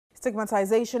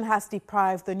Stigmatization has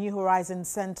deprived the New Horizons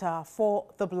Center for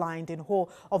the Blind in Ho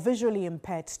of visually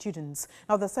impaired students.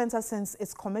 Now, the center, since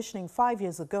its commissioning 5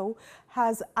 years ago,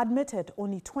 has admitted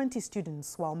only 20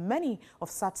 students, while many of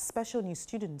such special needs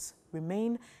students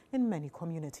remain in many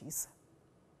communities.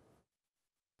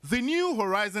 The New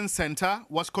Horizons Center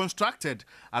was constructed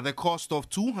at the cost of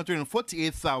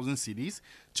 248,000 cedis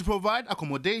to provide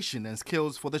accommodation and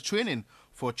skills for the training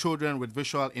for children with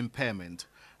visual impairment.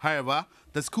 However,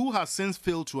 the school has since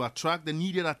failed to attract the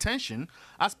needed attention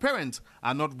as parents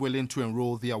are not willing to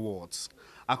enroll their wards.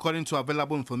 According to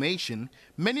available information,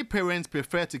 many parents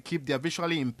prefer to keep their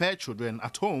visually impaired children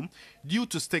at home due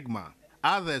to stigma.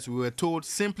 Others, we were told,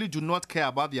 simply do not care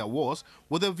about their wards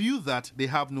with a view that they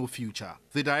have no future.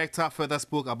 The director further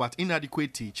spoke about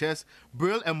inadequate teachers,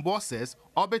 braille embossers,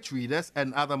 orbit readers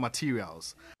and other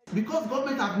materials. Because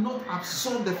government have not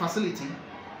absorbed the facility,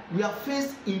 we are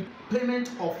faced in payment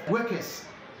of workers.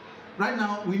 Right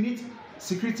now, we need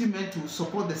security men to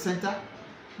support the center.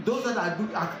 Those that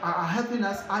are helping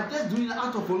us are just doing it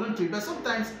out of voluntary, but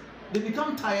sometimes they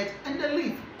become tired and they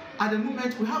leave. At the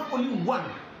moment, we have only one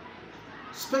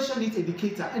special needs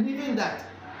educator, and even that,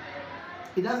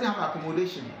 it doesn't have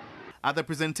accommodation. At the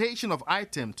presentation of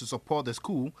items to support the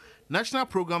school, National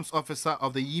Programs Officer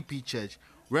of the EP Church,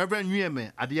 Reverend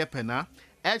Nyeme Adiepena,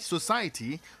 urged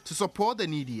society to support the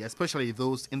needy, especially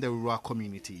those in the rural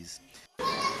communities.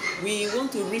 We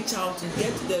want to reach out to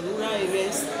get to the rural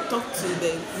areas, talk to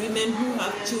the women who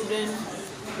have children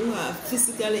who are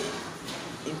physically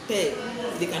impaired,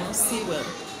 they cannot see well.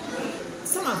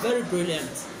 Some are very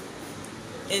brilliant.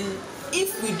 And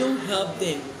if we don't help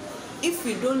them, if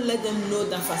we don't let them know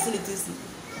that facilities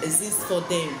exist for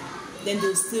them, then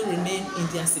they'll still remain in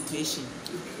their situation.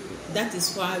 That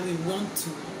is why we want to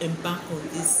embark on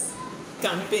this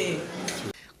campaign.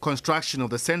 Construction of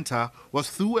the center was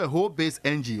through a Ho-based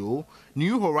NGO,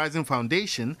 New Horizon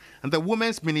Foundation, and the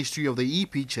Women's Ministry of the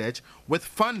EP Church, with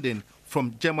funding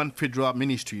from German Federal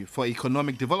Ministry for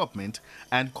Economic Development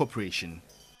and Cooperation.